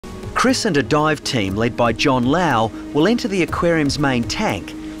Chris and a dive team led by John Lau will enter the aquarium's main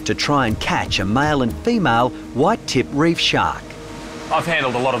tank to try and catch a male and female white-tip reef shark. I've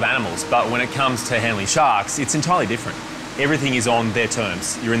handled a lot of animals, but when it comes to handling sharks, it's entirely different. Everything is on their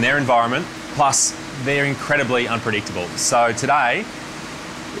terms. You're in their environment, plus they're incredibly unpredictable. So today,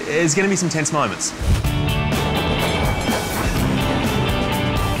 there's going to be some tense moments.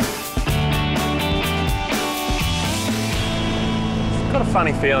 I've got a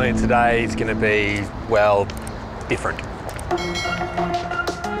funny feeling today is going to be, well, different.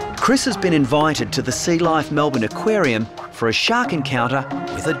 Chris has been invited to the Sea Life Melbourne Aquarium for a shark encounter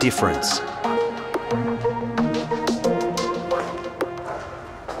with a difference.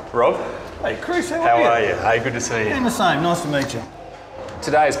 Rob? Hey Chris, how are you? Hey, good to see you. And the same, nice to meet you.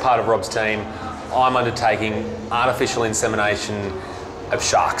 Today, as part of Rob's team, I'm undertaking artificial insemination of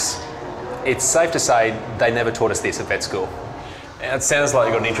sharks. It's safe to say they never taught us this at vet school. It sounds like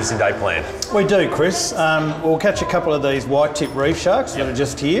you've got an interesting day planned. We do, Chris. We'll catch a couple of these white-tip reef sharks that are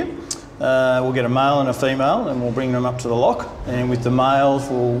just here. We'll get a male and a female and we'll bring them up to the lock. And with the males,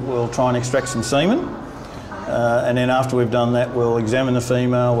 we'll try and extract some semen. And then after we've done that, we'll examine the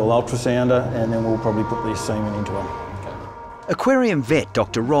female, we'll ultrasound her, and then we'll probably put the semen into her. Aquarium vet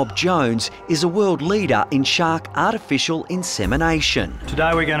Dr. Rob Jones is a world leader in shark artificial insemination.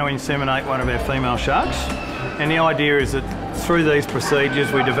 Today we're going to inseminate one of our female sharks. And the idea is that through these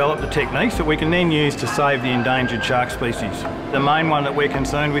procedures we develop the techniques that we can then use to save the endangered shark species. The main one that we're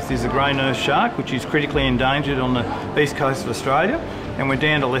concerned with is the grey nurse shark, which is critically endangered on the east coast of Australia, and we're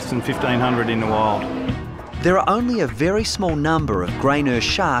down to less than 1,500 in the wild. There are only a very small number of grey nurse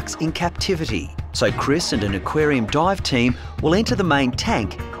sharks in captivity, so Chris and an aquarium dive team will enter the main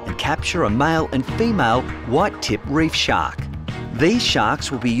tank and capture a male and female white-tip reef shark. These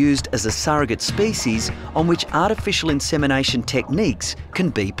sharks will be used as a surrogate species on which artificial insemination techniques can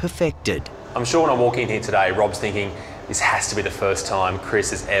be perfected. I'm sure when I walk in here today, Rob's thinking, this has to be the first time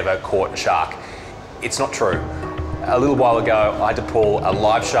Chris has ever caught a shark. It's not true. A little while ago, I had to pull a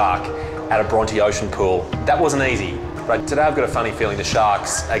live shark at a Bondi ocean pool. That wasn't easy, but today I've got a funny feeling the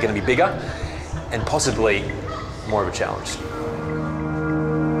sharks are going to be bigger and possibly more of a challenge.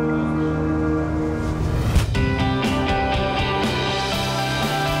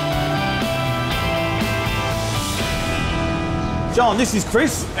 John, this is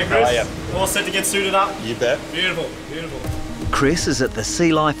Chris. Hey Chris, how are you? All set to get suited up? You bet. Beautiful, beautiful. Chris is at the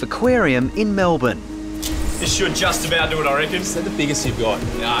Sea Life Aquarium in Melbourne. This should just about do it, I reckon. Is that the biggest you've got?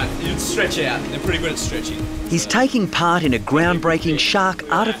 It'd stretch out. They're pretty good at stretching. He's taking part in a groundbreaking shark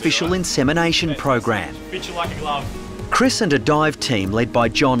artificial insemination program. Fit you like a glove. Chris and a dive team led by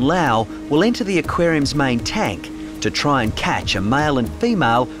John Lau will enter the aquarium's main tank to try and catch a male and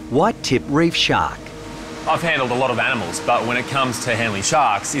female white-tip reef shark. I've handled a lot of animals, but when it comes to handling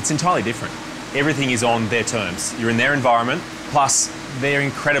sharks, it's entirely different. Everything is on their terms. You're in their environment, plus they're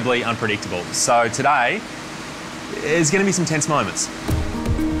incredibly unpredictable. So today, there's going to be some tense moments.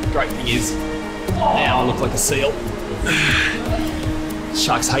 Great thing is, now I look like a seal.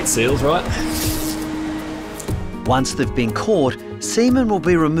 Sharks hate seals, right? Once they've been caught, semen will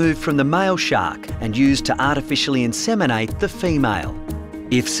be removed from the male shark and used to artificially inseminate the female.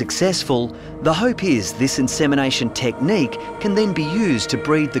 If successful, the hope is this insemination technique can then be used to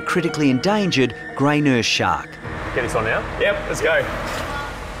breed the critically endangered grey nurse shark. Get this on now? Yep, let's go.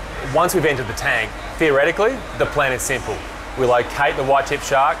 Once we've entered the tank, theoretically, the plan is simple. We locate the white-tip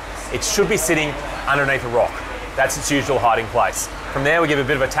shark. It should be sitting underneath a rock. That's its usual hiding place. From there, we give a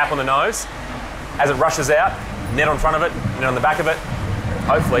bit of a tap on the nose. As it rushes out, net on front of it, net on the back of it.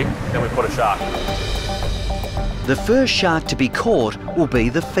 Hopefully, then we put a shark. The first shark to be caught will be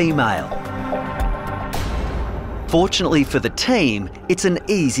the female. Fortunately for the team, it's an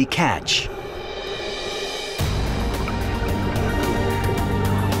easy catch.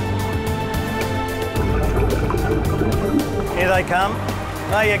 Here they come.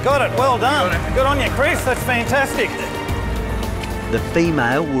 Oh, you got it. Well done. Good on you, Chris. That's fantastic. The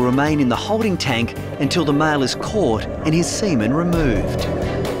female will remain in the holding tank until the male is caught and his semen removed.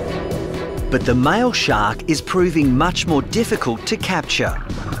 But the male shark is proving much more difficult to capture.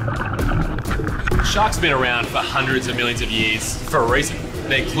 Sharks have been around for hundreds of millions of years for a reason.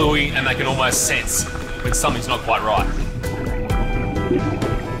 They're cluey and they can almost sense when something's not quite right.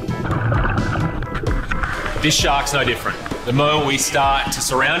 This shark's no different. The moment we start to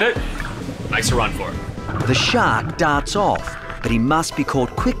surround it, it makes a run for it. The shark darts off, but he must be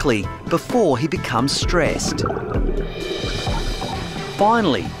caught quickly before he becomes stressed.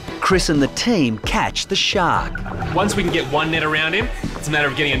 Finally, Chris and the team catch the shark. Once we can get one net around him, it's a matter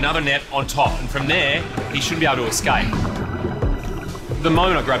of getting another net on top, and from there, he shouldn't be able to escape. The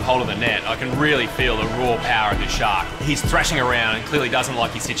moment I grab hold of the net, I can really feel the raw power of this shark. He's thrashing around and clearly doesn't like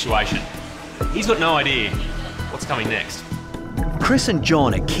his situation. He's got no idea what's coming next. Chris and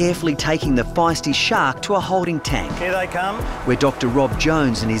John are carefully taking the feisty shark to a holding tank, Here they come. where Dr. Rob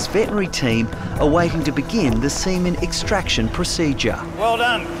Jones and his veterinary team are waiting to begin the semen extraction procedure. Well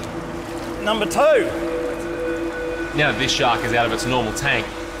done. Number 2. Now that this shark is out of its normal tank,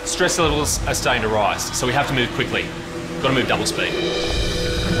 stress levels are starting to rise, so we have to move quickly. Got to move double speed.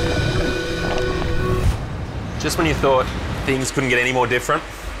 Just when you thought things couldn't get any more different,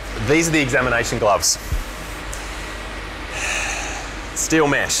 these are the examination gloves. Steel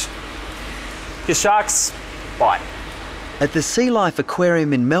mesh. Your sharks bite. At the Sea Life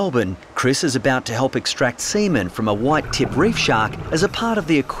Aquarium in Melbourne, Chris is about to help extract semen from a white-tip reef shark as a part of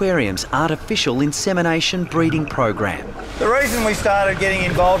the aquarium's artificial insemination breeding program. The reason we started getting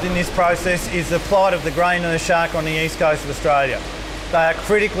involved in this process is the plight of the grey nurse shark on the east coast of Australia. They are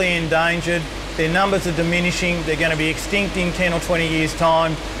critically endangered, their numbers are diminishing, they're going to be extinct in 10 or 20 years'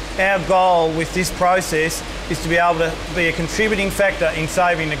 time. Our goal with this process is to be able to be a contributing factor in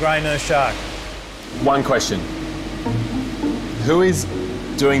saving the grey nurse shark. One question. Who is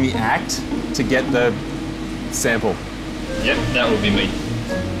doing the act to get the sample? Yep, that will be me.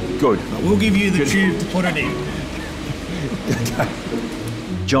 Good. We'll give you the tube to put it in.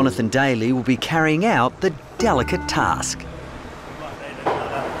 Jonathan Daly will be carrying out the delicate task.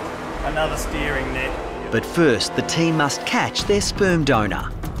 Another steering net. But first, the team must catch their sperm donor.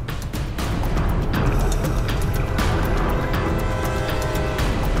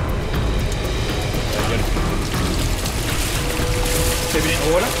 Keep it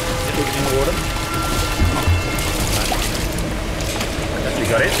in water. Keep it in water. You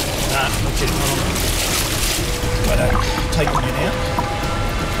got it? Nah, not yet. But take the net out.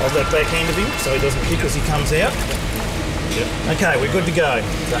 Hold that back end of him so he doesn't kick as he comes out. Yep. Okay, we're good to go.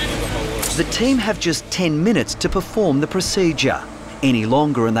 The team have just 10 minutes to perform the procedure. Any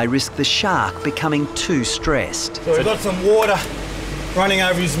longer and they risk the shark becoming too stressed. So we've got some water running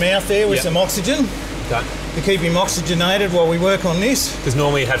over his mouth there with some oxygen Okay. to keep him oxygenated while we work on this. Because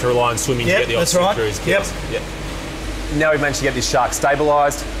normally you have to rely on swimming to get the that's oxygen right. through his gills. Yep. Now we've managed to get this shark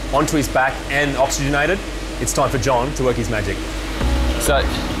stabilised, onto his back and oxygenated. It's time for John to work his magic. So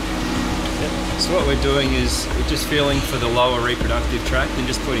what we're doing is we're just feeling for the lower reproductive tract and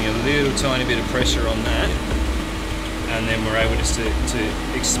just putting a little tiny bit of pressure on that, and then we're able just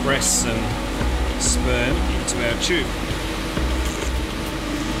to express some sperm into our tube.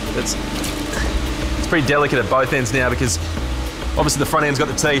 It's pretty delicate at both ends now because obviously the front end's got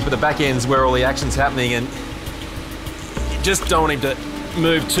the teeth, but the back end's where all the action's happening, and you just don't want him to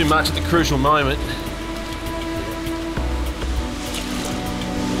move too much at the crucial moment.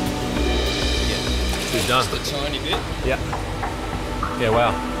 Done. Just a tiny bit. Yeah. Yeah,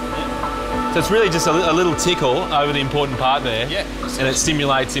 wow. So it's really just a little tickle over the important part there. Yeah. And it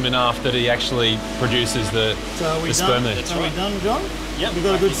stimulates him enough that he actually produces the sperm there. Are we done, John? Yep. We've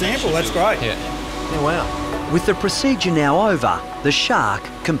got a good sample, that's great. Yeah. Yeah, wow. With the procedure now over, the shark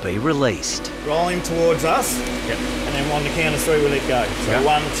can be released. Roll him towards us, Yep. and then on the count of 3 we let go. So Okay.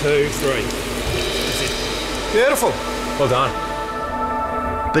 1, 2, 3. That's it. Beautiful. Well done.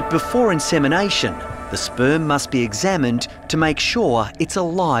 But before insemination, the sperm must be examined to make sure it's a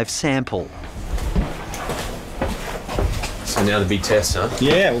live sample. So now the big test, huh?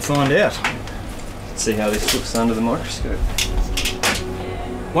 Yeah, we'll find out. See how this looks under the microscope.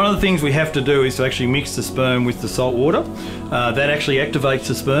 One of the things we have to do is to actually mix the sperm with the salt water. That actually activates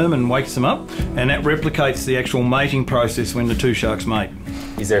the sperm and wakes them up, and that replicates the actual mating process when the two sharks mate.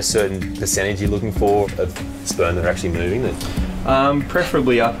 Is there a certain percentage you're looking for of sperm that are actually moving?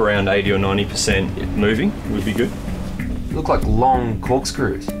 Preferably up around 80 or 90% moving would be good. They look like long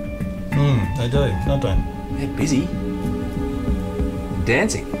corkscrews. They do, don't they? They're busy.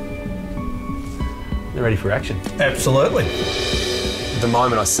 Dancing. They're ready for action. Absolutely. The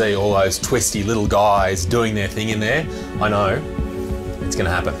moment I see all those twisty little guys doing their thing in there, I know it's going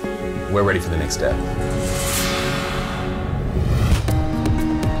to happen. We're ready for the next step.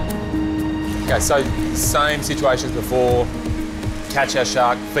 Okay, so same situation as before. Catch our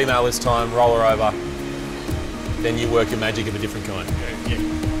shark, female this time, roll her over. Then you work your magic of a different kind.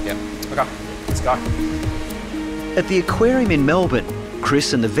 Yeah. Okay, let's go. At the aquarium in Melbourne,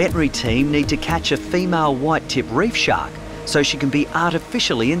 Chris and the veterinary team need to catch a female white-tip reef shark so she can be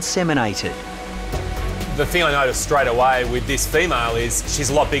artificially inseminated. The thing I noticed straight away with this female is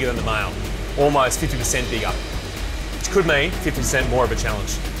she's a lot bigger than the male, almost 50% bigger, which could mean 50% more of a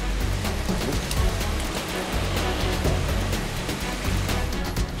challenge.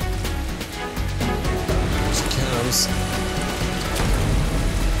 She comes.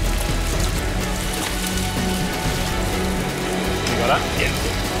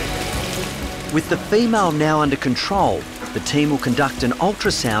 With the female now under control, the team will conduct an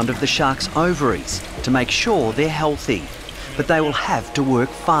ultrasound of the shark's ovaries to make sure they're healthy. But they will have to work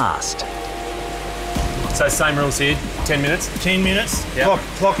fast. So same rules here, 10 minutes? 10 minutes. Yep.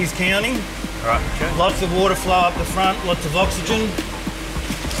 Clock is counting. All right, okay. Lots of water flow up the front, lots of oxygen.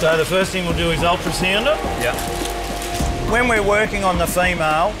 So the first thing we'll do is ultrasound it. Yeah. When we're working on the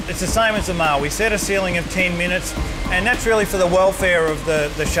female, it's the same as the male. We set a ceiling of 10 minutes, and that's really for the welfare of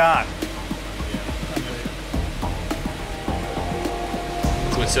the shark.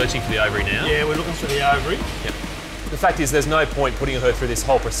 So we're searching for the ovary now? Yeah, we're looking for the ovary. Yep. The fact is there's no point putting her through this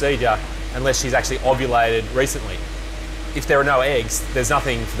whole procedure unless she's actually ovulated recently. If there are no eggs, there's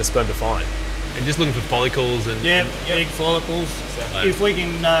nothing for the sperm to find. And just looking for follicles and... Yeah, egg follicles. So, if we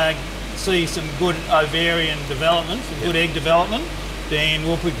can see some good ovarian development, some good egg development, then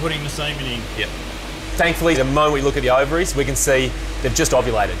we'll be putting the semen in. Yep. Thankfully, the moment we look at the ovaries, we can see they've just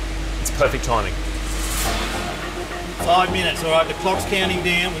ovulated. It's perfect timing. 5 minutes, all right, the clock's counting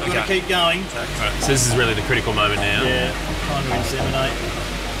down, we've got to keep going. All right, so this is really the critical moment now. Yeah, time to inseminate.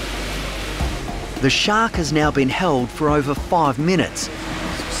 The shark has now been held for over 5 minutes,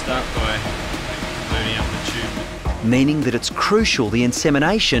 Start by loading up the tube. meaning that it's crucial the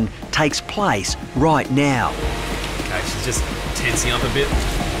insemination takes place right now. Okay, she's just tensing up a bit.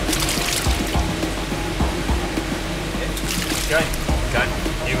 Okay,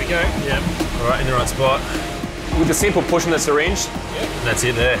 here we go. Yep. All right, in the right spot. With a simple push on the syringe, that's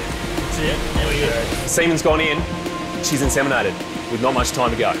it there. That's it, there we go. Semen's gone in, she's inseminated with not much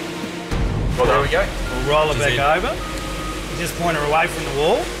time to go. Well, there we go. We'll roll her back over. Just point her away from the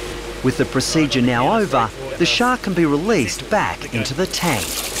wall. With the procedure now over, the shark can be released back into the tank.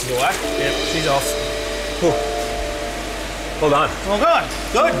 She's away. Yep, she's off. Well done. Well done.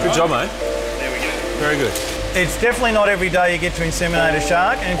 Good. Good job, mate. There we go. Very good. It's definitely not every day you get to inseminate a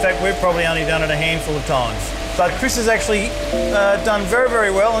shark, and in fact we've probably only done it a handful of times. But Chris has actually done very,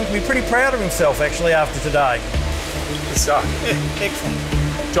 very well and can be pretty proud of himself actually after today. Good stuff. Yeah, excellent.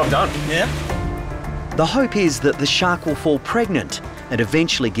 Job done. Yeah. The hope is that the shark will fall pregnant and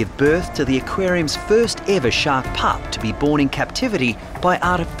eventually give birth to the aquarium's first ever shark pup to be born in captivity by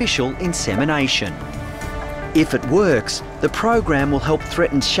artificial insemination. If it works, the program will help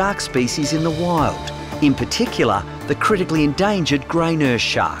threatened shark species in the wild, in particular the critically endangered grey nurse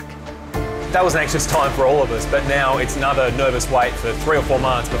shark. That was an anxious time for all of us, but now it's another nervous wait for 3 or 4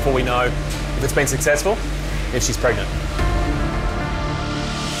 months before we know if it's been successful, if she's pregnant.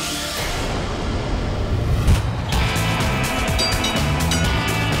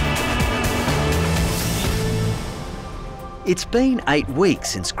 It's been 8 weeks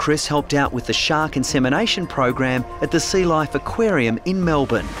since Chris helped out with the shark insemination program at the Sea Life Aquarium in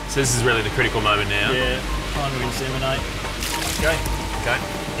Melbourne. So this is really the critical moment now. Yeah, time to inseminate. Okay.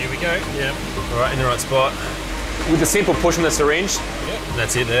 Here we go. Yep. All right, in the right spot. With a simple push on the syringe,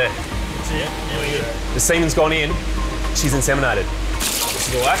 That's it there. That's it. There we go. the semen's gone in, she's inseminated.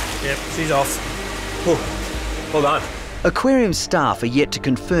 She's away. Yep, she's off. Well done. Aquarium staff are yet to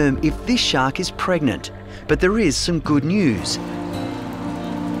confirm if this shark is pregnant, but there is some good news.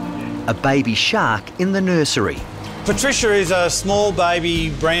 A baby shark in the nursery. Patricia is a small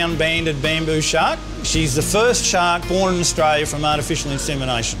baby brown banded bamboo shark. She's the first shark born in Australia from artificial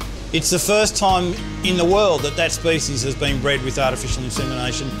insemination. It's the first time in the world that that species has been bred with artificial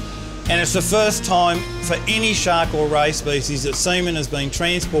insemination, and it's the first time for any shark or ray species that semen has been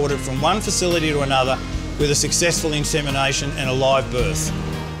transported from one facility to another with a successful insemination and a live birth.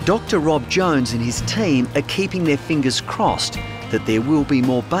 Dr. Rob Jones and his team are keeping their fingers crossed that there will be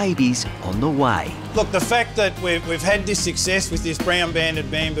more babies on the way. Look, the fact that we've had this success with this brown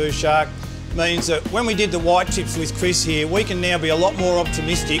banded bamboo shark means that when we did the white tips with Chris here, we can now be a lot more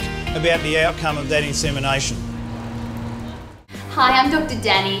optimistic about the outcome of that insemination. Hi, I'm Dr.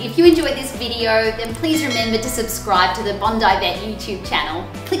 Danny. If you enjoyed this video, then please remember to subscribe to the Bondi Vet YouTube channel.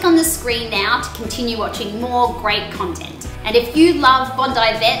 Click on the screen now to continue watching more great content. And if you love Bondi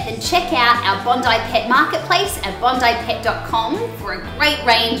Vet, then check out our Bondi Pet Marketplace at bondipet.com for a great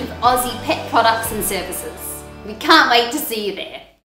range of Aussie pet products and services. We can't wait to see you there.